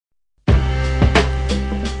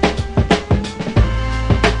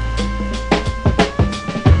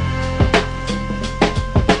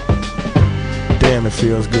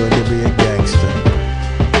feels good to be a gangster.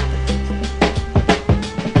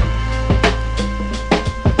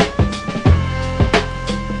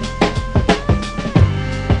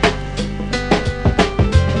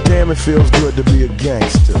 Damn, it feels good to be a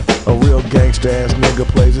gangster. A real gangsta ass nigga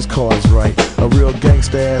plays his cards right. A real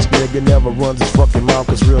gangsta ass nigga never runs his fucking mouth,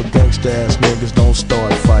 cause real gangsta ass niggas don't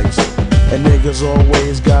start fights. And niggas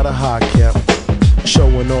always got a high cap,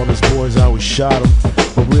 showing all his boys how he shot him.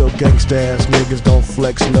 But real gangsta ass niggas don't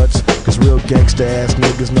flex nuts, cause real gangsta ass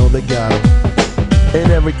niggas know they got him.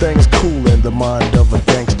 And everything's cool in the mind of a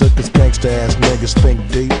gangster, cause gangsta ass niggas think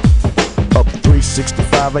deep. Up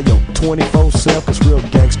 365, ayo, 24/7, cause real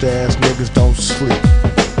gangsta ass niggas don't sleep.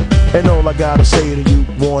 And all I gotta say to you,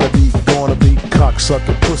 wanna be, gonna be,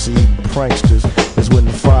 cocksucker, pussy eating pranksters, is when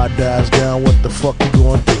the fire dies down, what the fuck you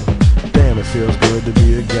gonna do? Damn, it feels good to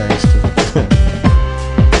be a gangster.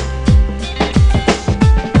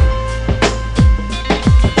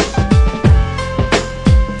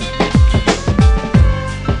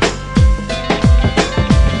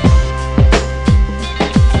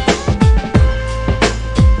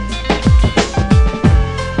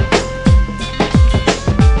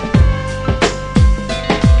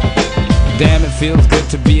 Damn, it feels good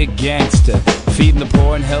to be a gangster, feeding the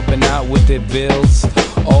poor and helping out with their bills.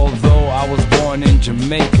 Although I was born in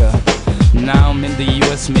Jamaica, now I'm in the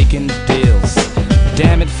US making deals.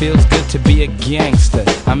 Damn, it feels good to be a gangster,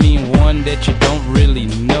 I mean one that you don't really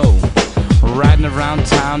know. Riding around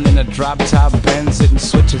town in a drop-top Benz, hitting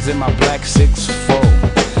switches in my black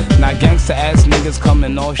 6'4". Now gangsta ass niggas come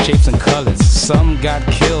in all shapes and colors. Some got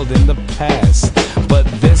killed in the past, but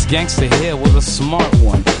this gangster here was a smart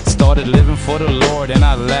one. Started living for the Lord and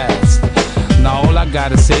I last. Now all I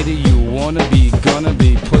gotta say to you, wanna be, gonna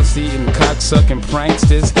be, pussy and cocksucking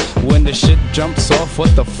pranksters. When the shit jumps off,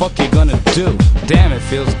 what the fuck you gonna do? Damn, it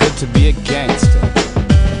feels good to be a gangster.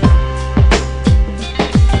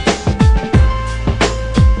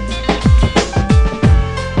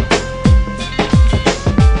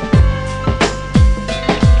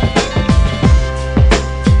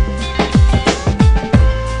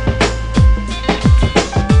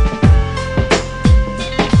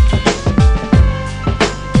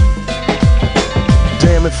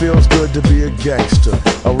 It feels good to be a gangster.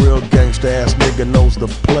 A real gangsta ass nigga knows the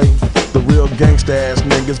play. The real gangsta ass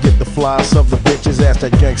niggas get the flies of the bitches. Ask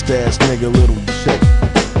that gangsta ass nigga little check.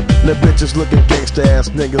 The bitches look at gangsta ass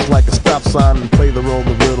niggas like a stop sign and play the role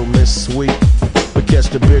of Little Miss Sweet. But catch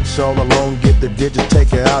the bitch all alone, get the digits, take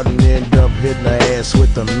her out and end up hitting her ass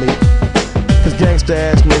with the meat. Cause gangsta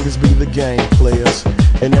ass niggas be the game players,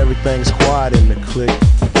 and everything's quiet in the clique.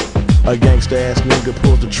 A gangsta ass nigga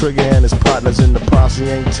pulls the trigger and his partners in the posse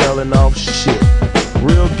ain't telling off shit.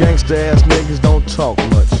 Real gangsta ass niggas don't talk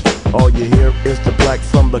much. All you hear is the black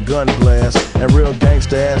from the gun blast. And real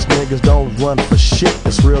gangsta ass niggas don't run for shit,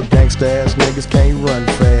 cause real gangsta ass niggas can't run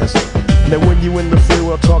fast. Now when you in the free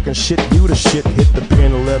world talking shit, you the shit, hit the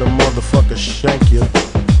pin and let a motherfucker shank you.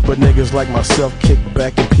 But niggas like myself kick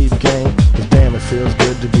back and peep game, cause damn, it feels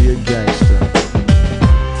good to be a gangster.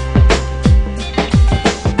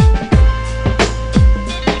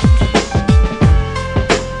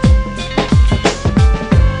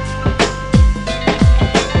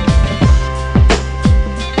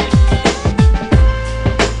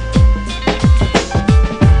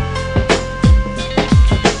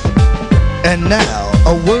 And now,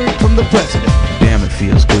 a word from the president. Damn, it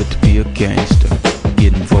feels good to be a gangster.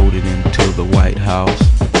 Getting voted into the White House.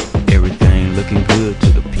 Everything looking good to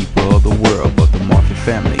the people of the world, but the Mafia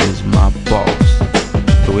family is my boss.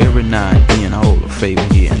 So every now and then I hold a favor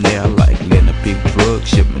here and there, like letting a big drug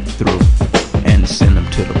shipment through and send them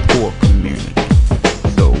to the poor community,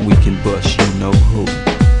 so we can bust you know who.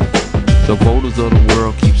 So voters of the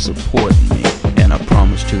world, keep supporting me, and I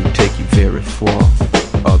promise to take you very far.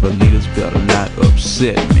 Other leaders better not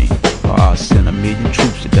upset me, or I'll send 1,000,000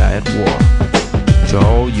 troops to die at war. To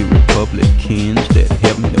all you Republicans that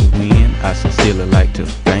helped me to win, I sincerely like to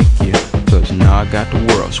thank you, cause now I got the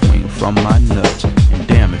world swinging from my nuts. And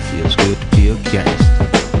damn, it feels good to be a gangster.